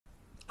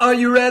Are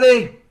you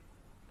ready?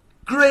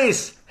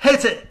 Grace,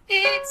 hit it!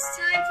 It's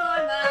time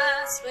for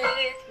Maths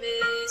with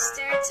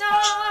Mr.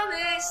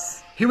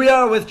 Thomas. Here we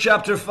are with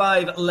Chapter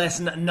 5,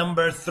 Lesson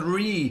number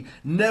 3.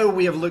 Now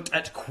we have looked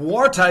at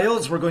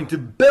quartiles. We're going to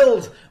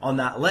build on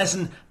that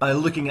lesson by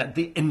looking at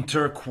the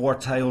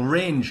interquartile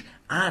range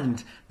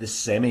and the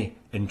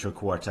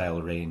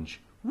semi-interquartile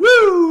range.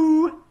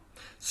 Woo!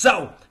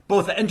 So,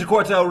 both the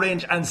interquartile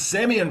range and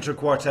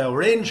semi-interquartile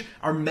range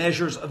are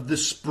measures of the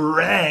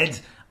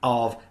spread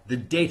of the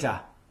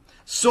data.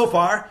 So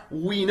far,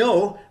 we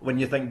know, when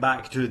you think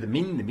back to the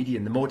mean, the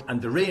median, the mode,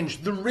 and the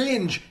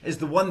range is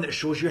the one that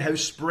shows you how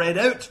spread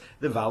out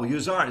the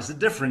values are. It's the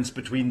difference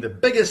between the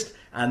biggest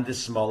and the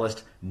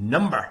smallest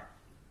number.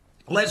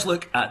 Let's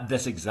look at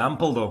this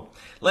example though.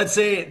 Let's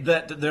say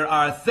that there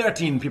are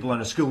 13 people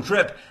on a school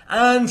trip,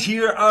 and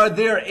here are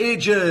their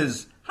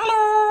ages.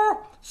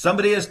 Hello!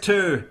 Somebody is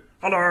 2.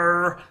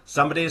 Hello!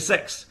 Somebody is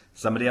 6.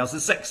 Somebody else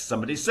is 6,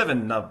 somebody's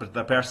 7,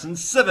 the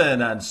person's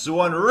 7, and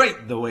so on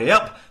right the way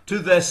up to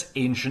this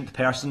ancient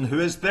person who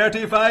is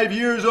 35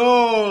 years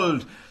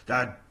old.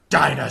 The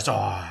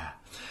dinosaur.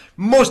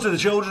 Most of the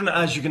children,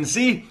 as you can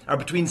see, are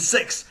between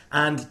 6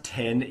 and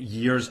 10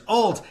 years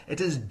old.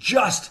 It is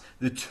just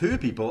the 2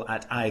 people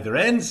at either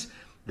ends,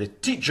 the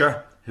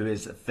teacher, who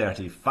is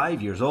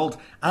 35 years old,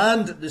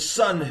 and the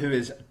son, who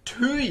is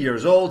 2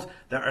 years old,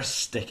 that are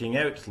sticking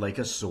out like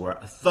a sore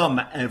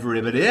thumb.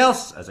 Everybody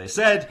else, as I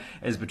said,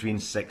 is between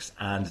 6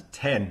 and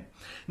 10.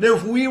 Now,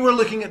 if we were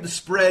looking at the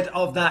spread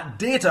of that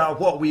data,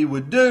 what we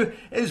would do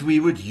is we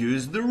would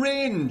use the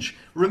range.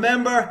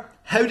 Remember,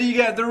 how do you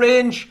get the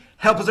range?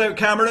 Help us out,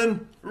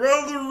 Cameron.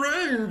 Well, the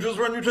range is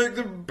when you take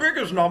the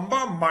biggest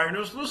number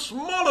minus the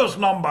smallest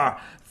number.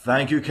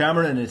 Thank you,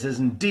 Cameron. It is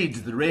indeed.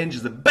 The range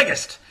is the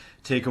biggest.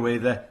 Take away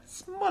the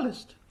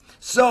smallest.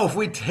 So if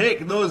we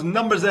take those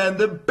numbers then,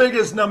 the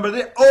biggest number,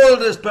 the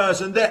oldest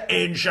person, the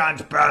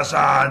ancient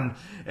person,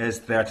 is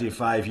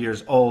 35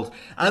 years old.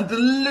 And the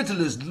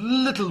littlest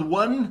little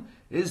one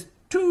is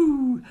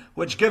 2,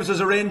 which gives us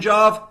a range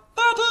of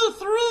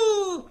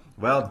 33.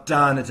 Well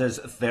done, it is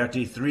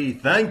 33.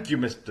 Thank you,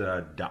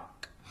 Mr.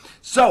 Duck.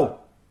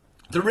 So,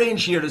 the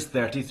range here is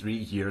 33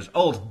 years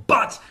old,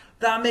 but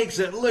that makes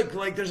it look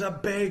like there's a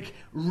big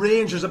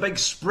range, there's a big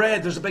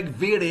spread, there's a big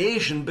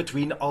variation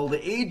between all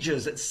the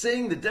ages. It's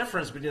saying the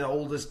difference between the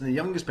oldest and the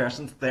youngest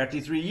person,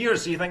 33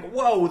 years. So you think,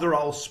 whoa, they're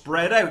all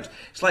spread out.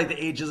 It's like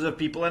the ages of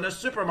people in a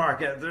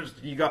supermarket.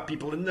 You got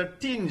people in their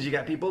teens, you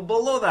got people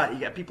below that, you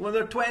get people in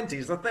their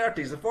 20s, the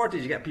 30s, the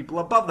 40s, you get people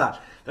above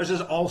that. There's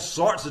just all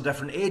sorts of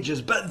different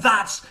ages, but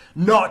that's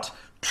not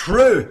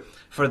true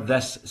for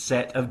this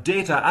set of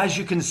data. As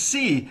you can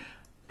see,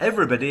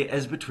 everybody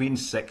is between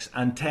 6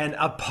 and 10,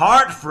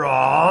 apart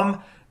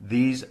from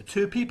these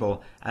 2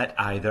 people at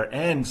either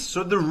end.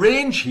 So the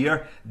range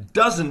here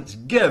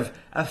doesn't give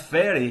a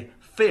very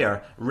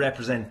fair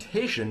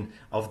representation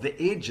of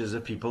the ages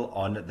of people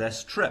on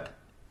this trip.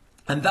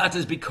 And that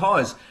is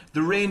because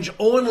the range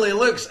only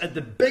looks at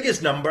the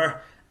biggest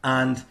number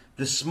and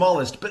the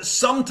smallest. But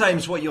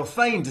sometimes what you'll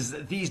find is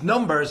that these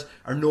numbers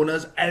are known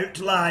as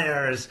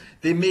outliers.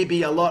 They may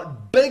be a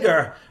lot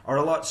bigger or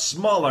a lot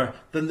smaller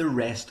than the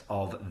rest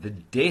of the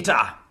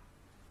data.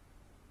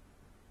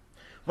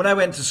 When I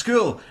went to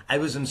school, I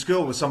was in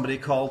school with somebody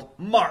called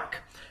Mark.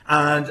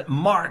 And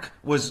Mark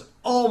was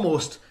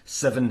almost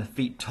 7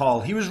 feet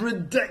tall. He was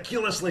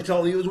ridiculously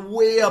tall. He was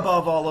way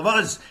above all of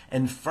us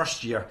in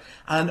first year.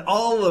 And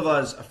all of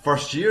us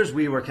first years,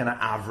 we were kind of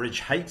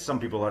average height. Some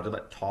people are a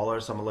bit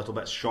taller, some a little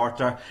bit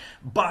shorter.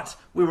 But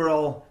we were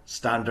all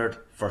standard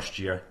first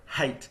year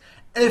height.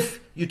 If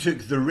you took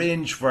the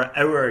range for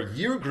our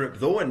year group,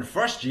 though, in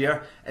first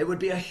year, it would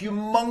be a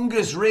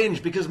humongous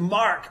range because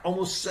Mark,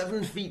 almost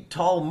 7 feet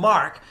tall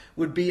Mark,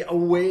 would be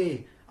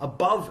away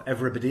above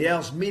everybody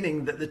else,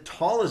 meaning that the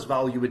tallest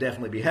value would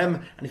definitely be him.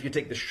 And if you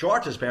take the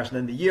shortest person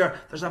in the year,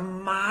 there's a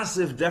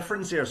massive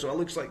difference here. So it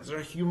looks like there's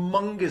a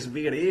humongous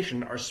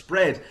variation or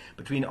spread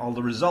between all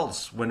the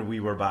results when we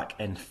were back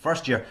in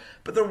first year.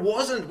 But there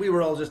wasn't. We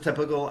were all just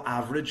typical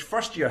average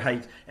first year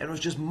height. It was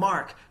just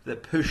Mark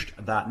that pushed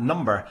that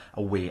number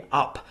away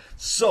up.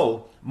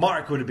 So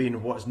Mark would have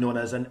been what's known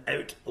as an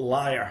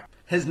outlier.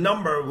 His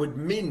number would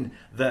mean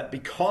that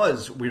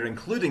because we're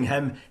including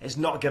him, it's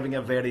not giving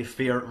a very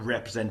fair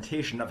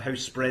representation of how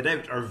spread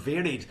out or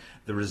varied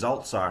the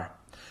results are.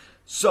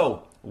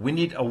 So we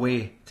need a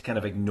way to kind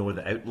of ignore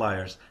the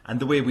outliers. And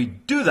the way we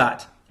do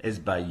that is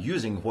by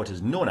using what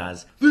is known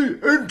as the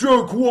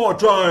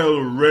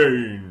interquartile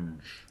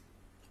range,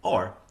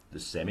 or the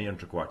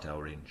semi-interquartile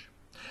range.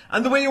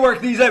 And the way you work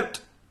these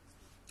out,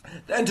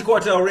 the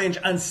interquartile range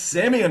and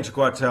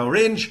semi-interquartile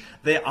range,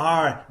 they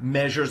are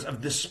measures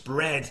of the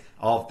spread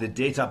of the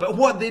data. But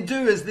what they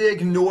do is they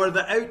ignore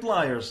the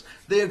outliers.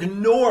 They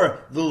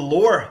ignore the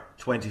lower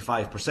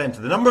 25%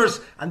 of the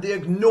numbers and they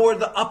ignore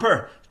the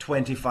upper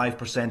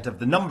 25% of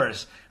the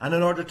numbers. And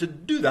in order to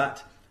do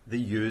that, they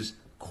use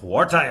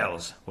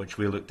quartiles, which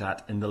we looked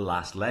at in the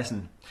last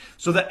lesson.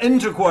 So the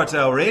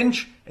interquartile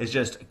range is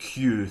just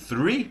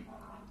Q3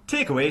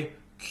 take away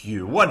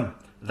Q1.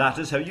 that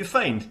is how you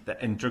find the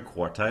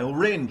interquartile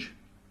range.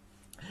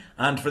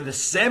 And for the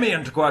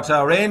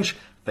semi-interquartile range,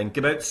 think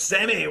about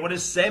semi. What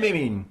does semi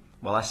mean?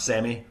 Well, a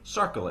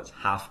semicircle, it's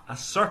half a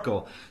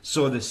circle.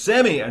 So the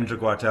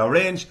semi-interquartile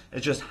range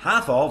is just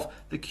half of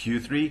the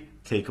Q3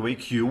 take away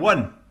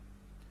Q1.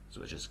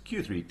 So it's just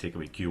Q3 take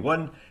away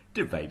Q1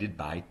 divided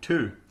by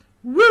 2.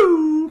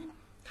 Woo!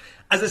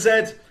 As I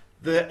said,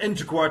 the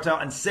interquartile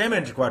and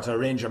semi-interquartile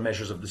range are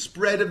measures of the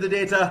spread of the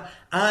data,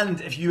 and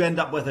if you end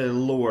up with a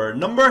lower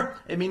number,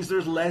 it means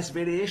there's less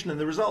variation in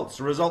the results.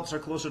 The results are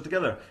closer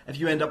together. If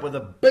you end up with a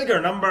bigger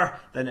number,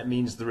 then it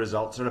means the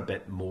results are a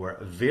bit more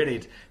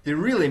varied. They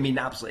really mean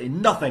absolutely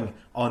nothing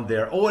on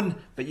their own,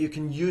 but you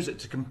can use it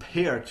to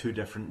compare two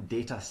different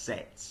data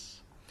sets.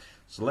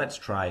 So let's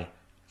try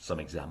some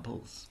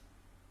examples.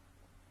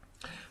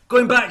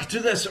 Going back to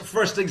this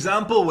first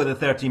example with the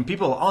 13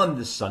 people on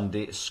the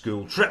Sunday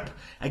school trip.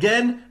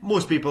 Again,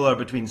 most people are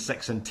between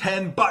 6 and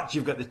 10, but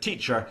you've got the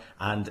teacher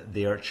and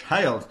their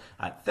child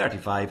at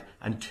 35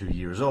 and 2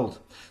 years old.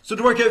 So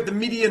to work out the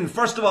median,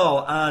 first of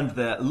all, and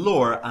the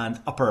lower and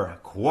upper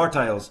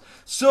quartiles.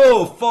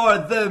 So for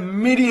the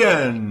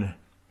median,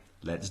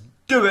 let's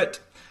do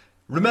it.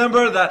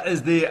 Remember, that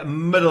is the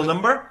middle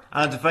number,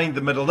 and to find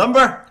the middle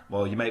number,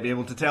 well, you might be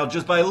able to tell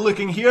just by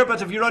looking here,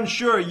 but if you're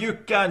unsure, you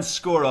can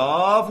score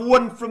off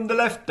 1 from the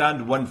left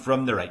and 1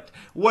 from the right.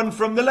 1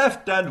 from the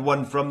left and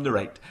 1 from the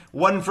right.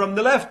 1 from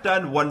the left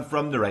and 1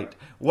 from the right.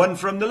 1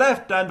 from the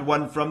left and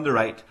 1 from the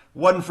right.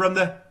 1 from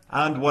the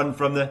and 1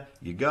 from the,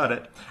 you got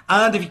it.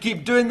 And if you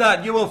keep doing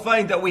that, you will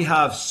find that we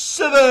have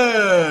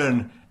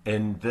 7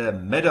 in the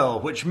middle,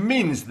 which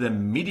means the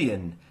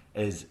median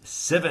is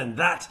 7.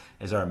 That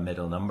is our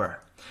middle number.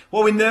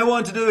 What we now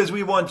want to do is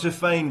we want to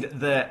find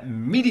the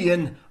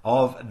median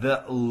of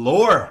the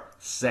lower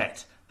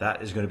set.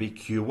 That is going to be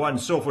Q1.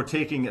 So if we're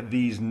taking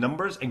these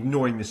numbers,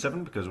 ignoring the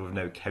 7 because we've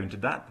now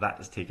counted that, that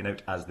is taken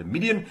out as the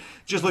median.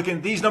 Just looking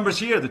at these numbers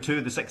here, the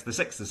 2, the 6, the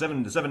 6, the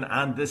 7, the 7,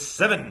 and the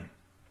 7.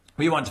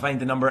 We want to find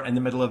the number in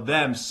the middle of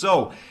them.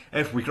 So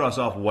if we cross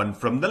off 1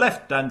 from the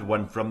left and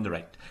 1 from the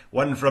right,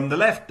 1 from the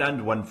left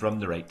and 1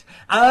 from the right,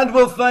 and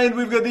we'll find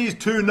we've got these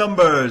two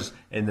numbers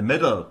in the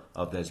middle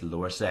of this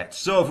lower set.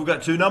 So if we've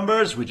got two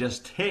numbers, we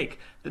just take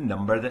the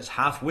number that's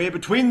halfway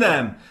between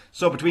them.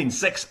 So between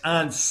 6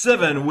 and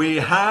 7, we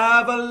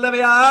have,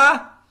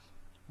 Olivia,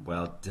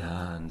 well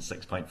done,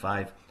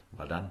 6.5,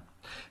 well done.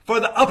 For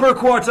the upper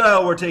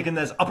quartile, we're taking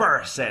this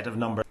upper set of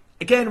numbers.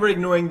 Again, we're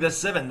ignoring the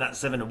 7. That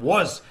 7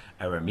 was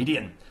our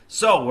median.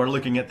 So we're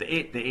looking at the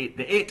 8, the 8,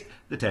 the 8,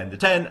 the 10, the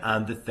 10,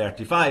 and the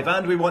 35.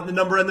 And we want the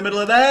number in the middle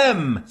of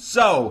them.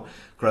 So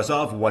cross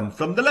off 1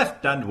 from the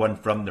left and 1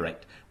 from the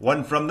right.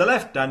 1 from the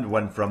left and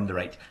 1 from the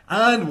right.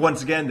 And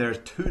once again, there's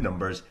two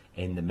numbers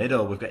in the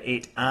middle. We've got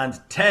 8 and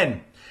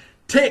 10.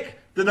 Take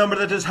the number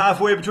that is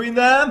halfway between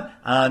them.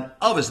 And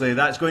obviously,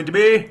 that's going to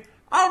be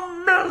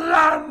a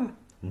million.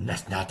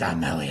 That's not a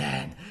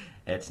million.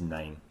 It's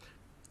 9.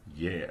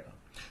 Yeah.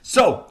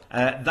 So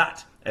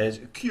that is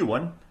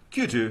Q1,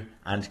 Q2,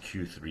 and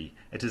Q3.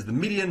 It is the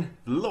median,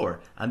 the lower,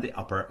 and the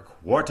upper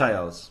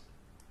quartiles,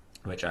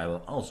 which I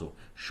will also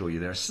show you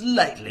there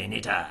slightly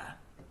neater.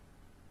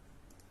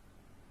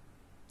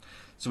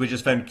 So we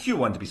just found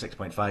Q1 to be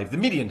 6.5, the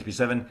median to be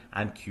 7,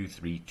 and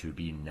Q3 to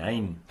be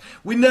 9.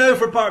 We now,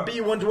 for part B,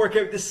 want to work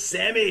out the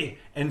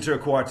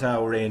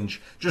semi-interquartile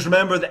range. Just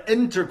remember, the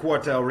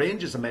interquartile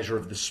range is a measure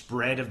of the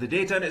spread of the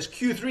data, and it's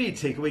Q3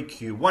 take away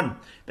Q1.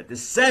 But the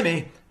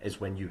semi is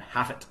when you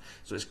half it.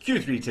 So it's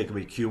Q3 take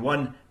away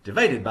Q1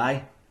 divided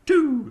by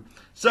 2.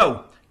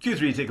 So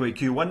Q3 take away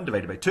Q1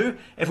 divided by 2.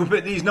 If we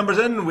put these numbers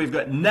in, we've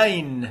got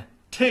 9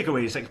 take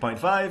away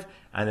 6.5,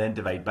 and then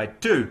divide by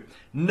 2.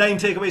 9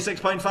 take away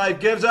 6.5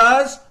 gives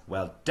us,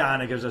 well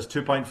done, it gives us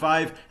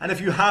 2.5. And if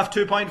you have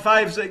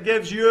 2.5, it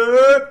gives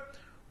you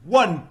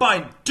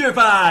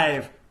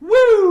 1.25.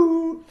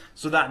 Woo!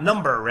 So that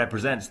number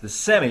represents the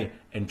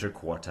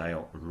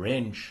semi-interquartile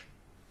range.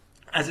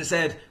 As I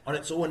said, on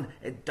its own,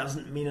 it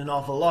doesn't mean an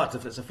awful lot.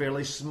 If it's a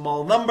fairly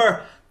small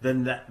number,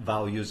 then the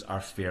values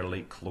are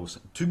fairly close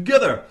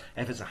together.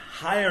 If it's a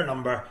higher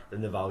number,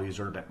 then the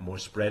values are a bit more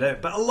spread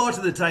out. But a lot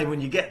of the time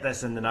when you get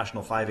this in the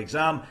National 5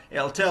 exam,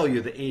 it'll tell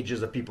you the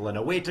ages of people in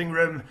a waiting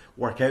room,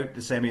 work out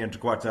the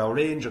semi-interquartile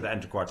range or the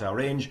interquartile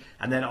range,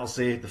 and then it'll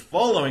say the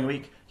following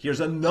week,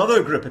 here's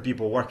another group of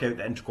people, work out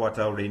the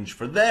interquartile range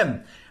for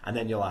them. And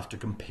then you'll have to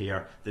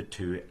compare the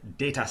two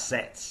data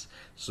sets.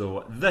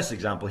 So this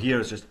example here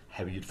is just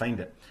how you'd find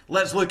it.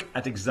 Let's look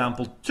at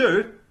example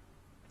 2.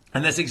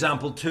 And this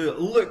example 2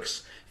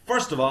 looks,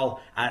 first of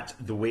all, at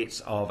the weights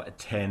of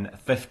 10,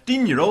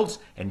 15-year-olds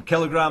in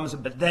kilograms.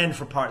 But then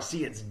for part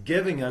C, it's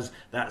giving us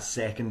that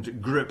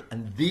second group.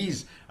 And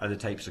these are the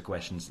types of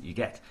questions that you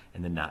get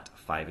in the Nat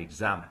 5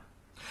 exam.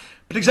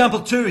 But example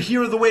 2,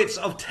 here are the weights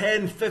of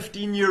 10,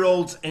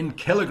 15-year-olds in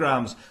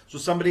kilograms. So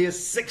somebody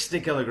is 60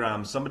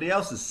 kilograms, somebody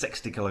else is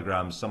 60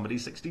 kilograms, somebody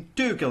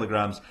 62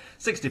 kilograms,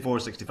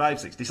 64, 65,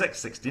 66,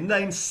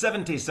 69,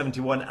 70,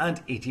 71,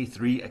 and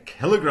 83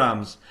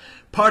 kilograms.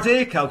 Part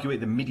A,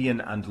 calculate the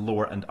median and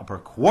lower and upper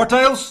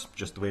quartiles,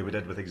 just the way we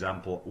did with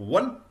example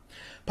 1.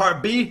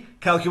 Part B,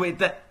 calculate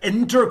the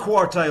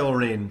interquartile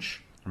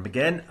range. And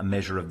again, a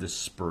measure of the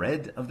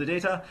spread of the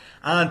data.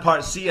 And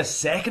part C, a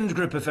second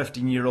group of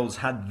 15-year-olds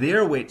had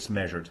their weights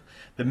measured.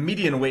 The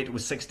median weight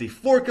was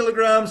 64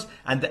 kilograms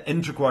and the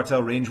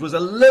interquartile range was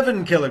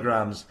 11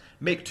 kilograms.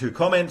 Make 2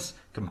 comments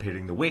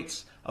comparing the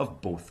weights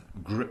of both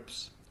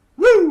groups.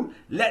 Woo!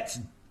 Let's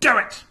do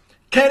it!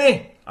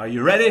 Kenny, are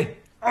you ready?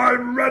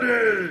 I'm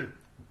ready!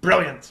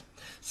 Brilliant.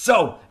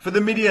 So, for the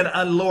median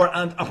and lower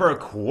and upper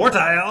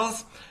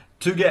quartiles,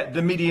 to get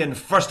the median,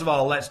 first of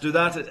all, let's do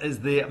that. It is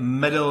the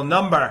middle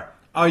number.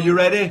 Are you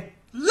ready?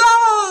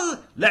 Yeah!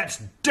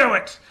 Let's do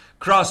it.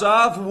 Cross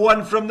off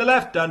 1 from the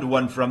left and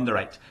 1 from the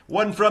right.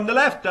 1 from the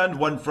left and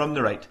 1 from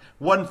the right.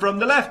 1 from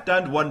the left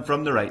and 1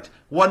 from the right.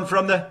 1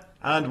 from the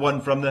and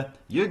 1 from the...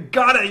 You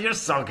got it. You're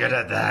so good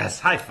at this.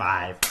 High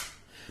five.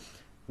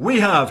 We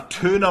have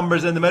 2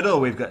 numbers in the middle.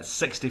 We've got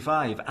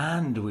 65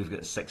 and we've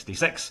got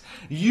 66.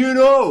 You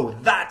know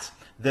that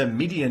the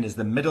median is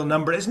the middle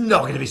number. It's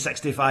not going to be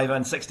 65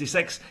 and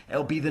 66.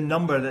 It'll be the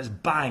number that's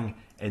bang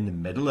in the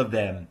middle of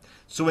them.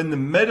 So in the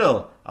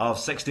middle of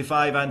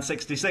 65 and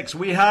 66,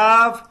 we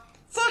have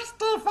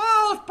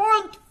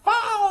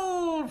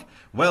 65.5.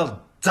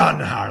 Well done,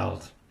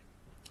 Harold.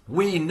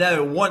 We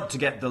now want to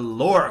get the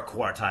lower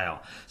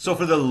quartile. So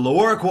for the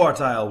lower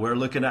quartile, we're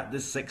looking at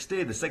the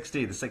 60, the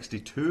 60, the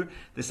 62,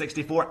 the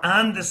 64,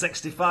 and the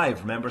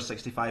 65. Remember,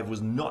 65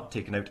 was not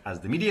taken out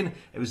as the median.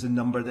 It was the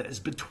number that is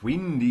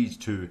between these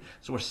two.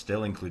 So we're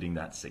still including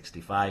that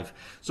 65.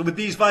 So with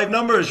these 5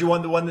 numbers, you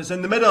want the one that's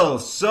in the middle.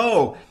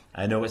 So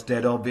I know it's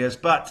dead obvious,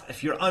 but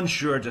if you're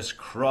unsure, just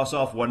cross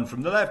off 1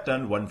 from the left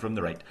and 1 from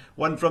the right.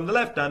 1 from the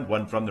left and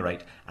 1 from the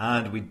right.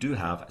 And we do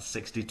have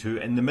 62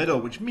 in the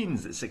middle, which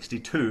means that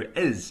 62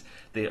 is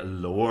the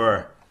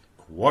lower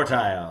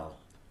quartile.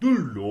 The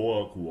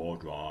lower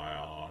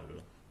quartile.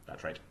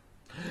 That's right.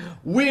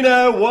 We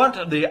now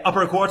want the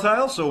upper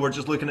quartile, so we're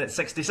just looking at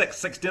 66,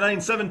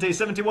 69, 70,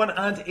 71,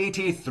 and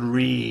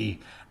 83.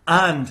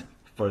 And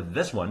for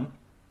this one,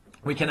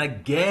 we can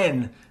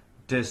again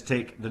just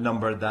take the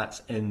number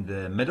that's in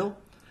the middle.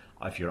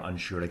 If you're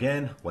unsure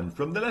again, 1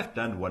 from the left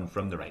and 1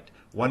 from the right.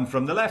 1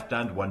 from the left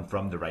and 1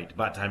 from the right.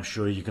 But I'm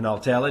sure you can all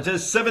tell it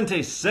is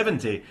 70.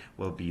 70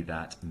 will be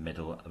that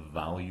middle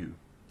value.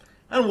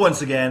 And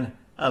once again,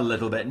 a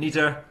little bit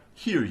neater.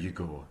 Here you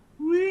go.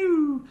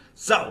 Woo!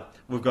 So,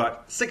 we've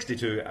got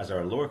 62 as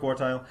our lower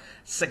quartile,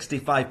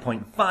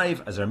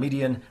 65.5 as our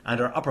median, and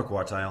our upper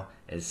quartile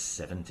is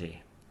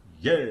 70.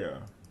 Yeah!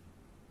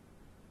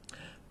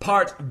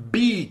 Part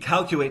B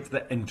calculates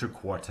the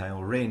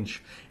interquartile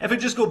range. If I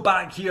just go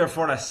back here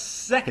for a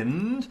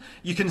second,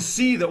 you can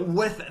see that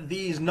with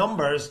these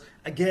numbers,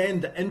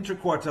 again, the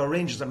interquartile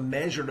range is a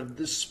measure of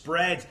the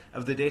spread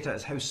of the data,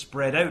 is how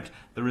spread out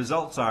the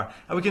results are.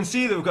 And we can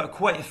see that we've got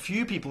quite a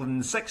few people in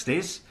the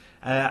 60s,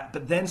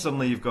 but then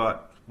suddenly you've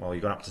got, well,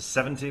 you've gone up to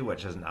 70,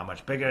 which isn't that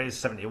much bigger.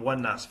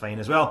 71, that's fine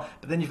as well.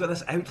 But then you've got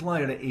this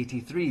outlier at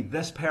 83.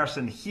 This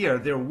person here,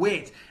 their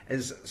weight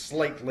is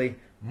slightly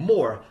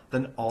more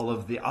than all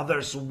of the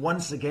others. So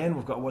once again,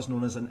 we've got what's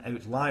known as an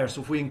outlier.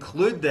 So if we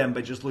include them by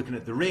just looking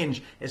at the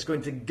range, it's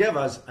going to give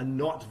us a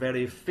not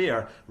very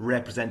fair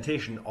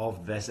representation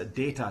of this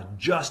data,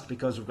 just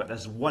because we've got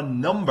this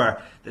one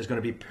number that's going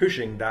to be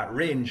pushing that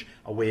range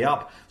away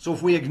up. So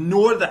if we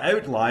ignore the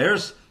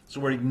outliers,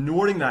 so we're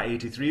ignoring that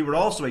 83, we're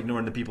also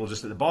ignoring the people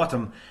just at the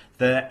bottom,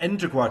 the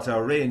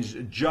interquartile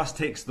range just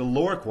takes the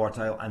lower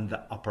quartile and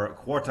the upper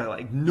quartile.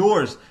 It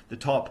ignores the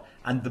top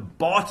and the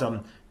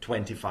bottom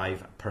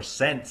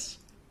 25%.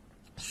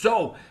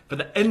 So, for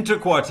the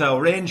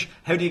interquartile range,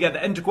 how do you get the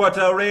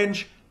interquartile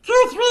range?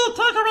 Q3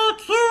 take away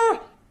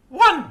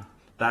Q1.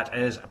 That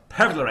is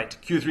perfectly right.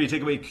 Q3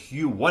 take away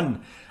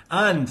Q1.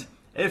 And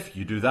if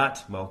you do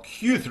that, well,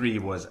 Q3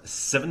 was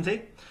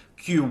 70.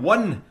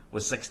 Q1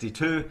 was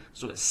 62,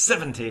 so it's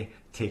 70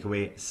 take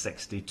away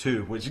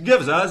 62, which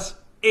gives us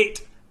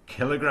 8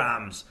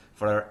 kilograms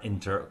for our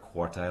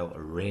interquartile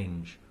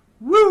range.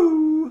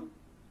 Woo!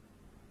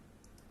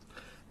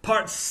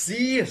 Part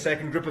C, a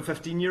second group of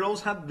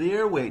 15-year-olds had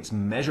their weights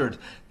measured.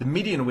 The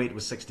median weight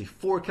was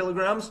 64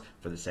 kilograms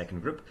for the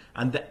second group,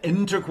 and the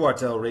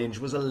interquartile range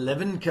was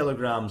 11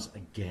 kilograms,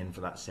 again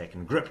for that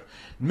second group.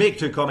 Make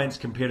 2 comments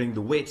comparing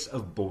the weights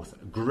of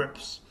both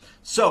groups.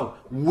 So,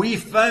 we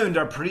found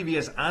our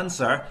previous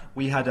answer.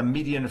 We had a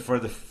median for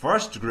the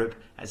first group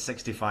at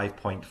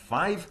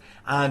 65.5,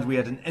 and we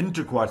had an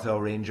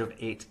interquartile range of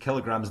 8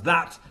 kilograms.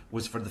 That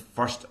was for the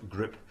first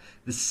group.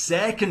 The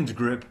second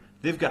group,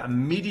 they've got a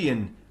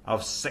median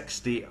of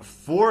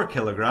 64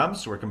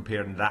 kilograms, so we're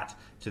comparing that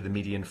to the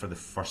median for the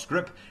first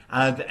group,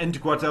 and the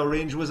interquartile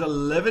range was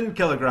 11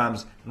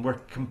 kilograms, and we're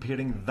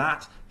comparing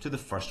that to the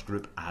first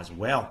group as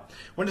well.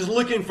 When it's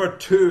looking for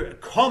 2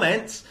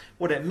 comments,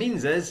 what it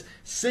means is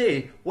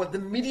say what the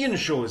median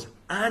shows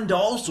and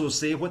also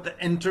say what the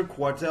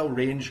interquartile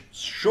range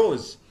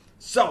shows.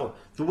 So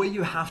the way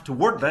you have to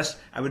word this,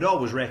 I would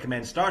always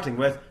recommend starting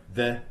with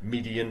the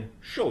median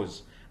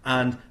shows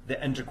and the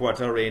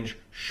interquartile range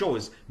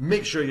shows.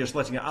 Make sure you're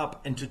splitting it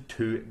up into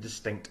 2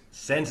 distinct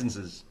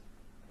sentences.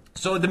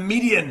 So the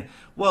median,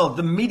 well,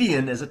 the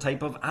median is a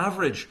type of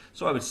average.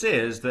 So I would say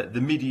is that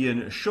the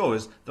median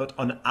shows that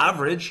on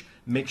average,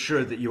 make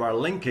sure that you are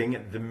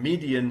linking the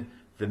median,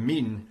 the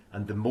mean,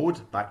 and the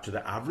mode back to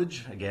the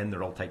average. Again,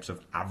 they're all types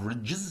of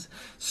averages.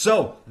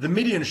 So the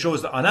median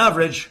shows that on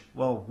average,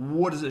 well,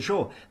 what does it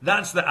show?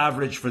 That's the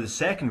average for the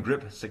second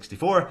group,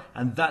 64,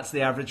 and that's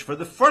the average for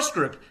the first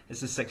group,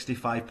 it's the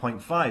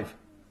 65.5.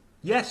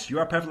 Yes, you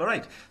are perfectly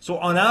right. So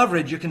on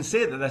average, you can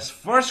say that this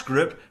first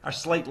group are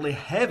slightly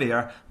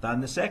heavier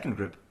than the second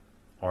group.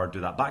 Or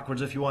do that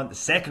backwards if you want. The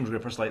second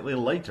group are slightly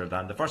lighter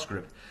than the first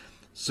group.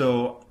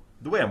 So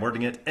the way I'm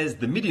wording it is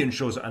the median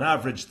shows that on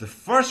average the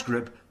first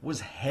group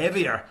was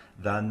heavier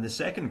than the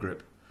second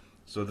group.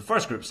 So the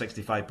first group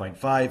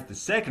 65.5, the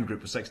second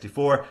group was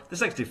 64, the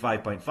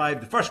 65.5,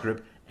 the first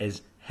group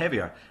is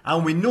heavier.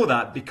 And we know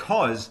that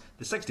because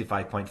the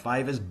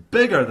 65.5 is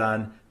bigger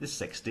than the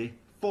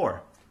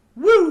 64.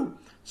 Woo!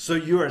 So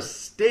you are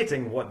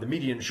stating what the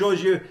median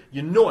shows you,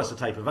 you know it's a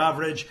type of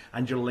average,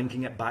 and you're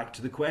linking it back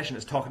to the question.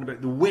 It's talking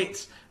about the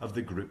weights of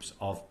the groups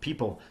of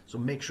people. So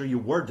make sure you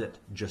word it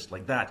just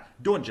like that.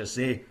 Don't just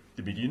say,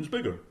 the median's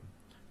bigger.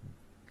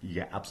 You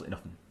get absolutely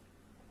nothing.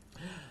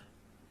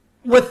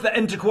 With the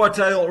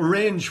interquartile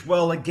range,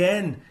 well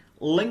again,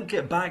 link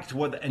it back to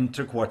what the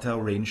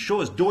interquartile range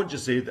shows. Don't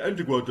just say, the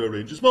interquartile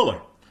range is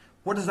smaller.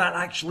 What does that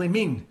actually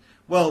mean?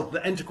 Well, the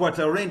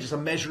interquartile range is a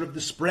measure of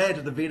the spread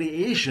or the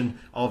variation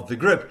of the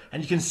group.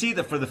 And you can see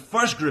that for the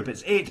first group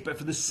it's 8, but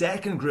for the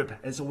second group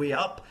it's way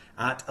up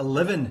at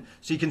 11.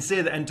 So you can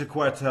say the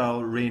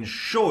interquartile range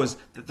shows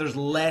that there's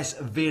less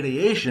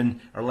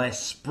variation or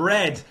less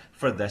spread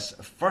for this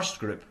first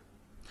group.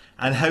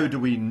 And how do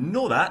we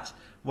know that?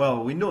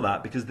 Well, we know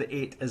that because the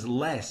 8 is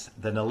less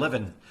than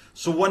 11.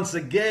 So once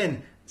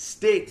again,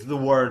 state the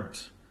word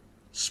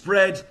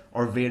spread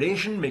or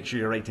variation, make sure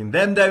you're writing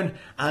them down,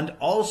 and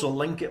also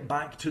link it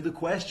back to the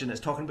question. It's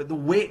talking about the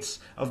weights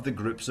of the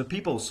groups of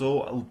people,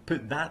 so I'll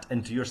put that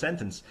into your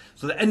sentence.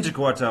 So the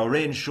interquartile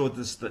range showed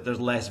us that there's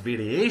less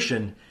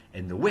variation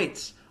in the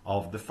weights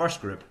of the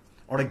first group.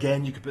 Or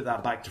again, you could put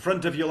that back to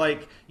front if you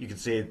like. You could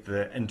say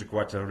the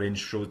interquartile range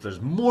shows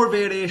there's more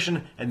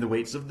variation in the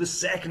weights of the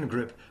second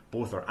group.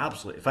 Both are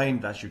absolutely fine.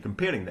 That's you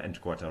comparing the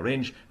interquartile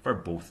range for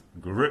both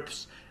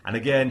groups. And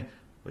again,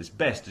 it's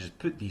best to just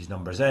put these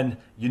numbers in.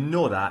 You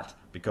know that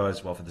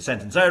because, well, for the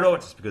sentence I wrote,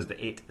 it's because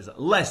the 8 is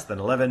less than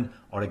 11.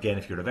 Or again,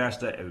 if you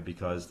reversed it, it would be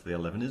because the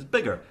 11 is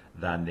bigger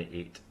than the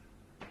 8.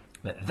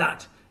 But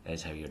that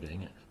is how you're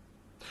doing it.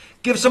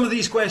 Give some of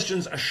these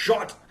questions a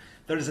shot.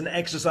 There is an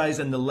exercise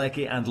in the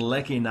Lecky and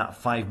Lecky Nat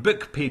 5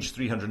 book, page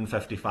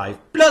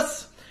 355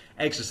 plus.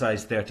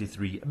 Exercise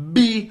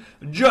 33B.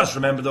 Just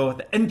remember though,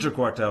 the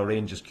interquartile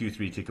range is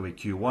Q3 take away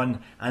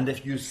Q1, and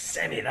if you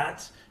semi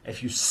that,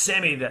 if you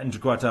semi the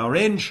interquartile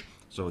range,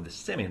 so the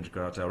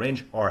semi-interquartile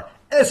range, or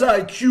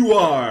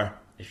SIQR,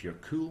 if you're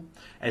cool,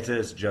 it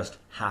is just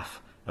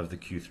half of the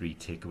Q3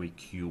 take away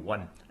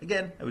Q1.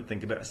 Again, I would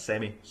think about a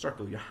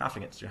semi-circle. You're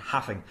halving it, so you're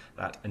halving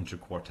that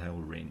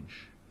interquartile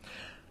range.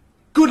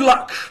 Good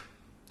luck!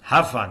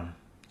 Have fun!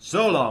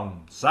 So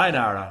long!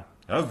 Sayonara!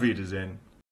 Auf Wiedersehen!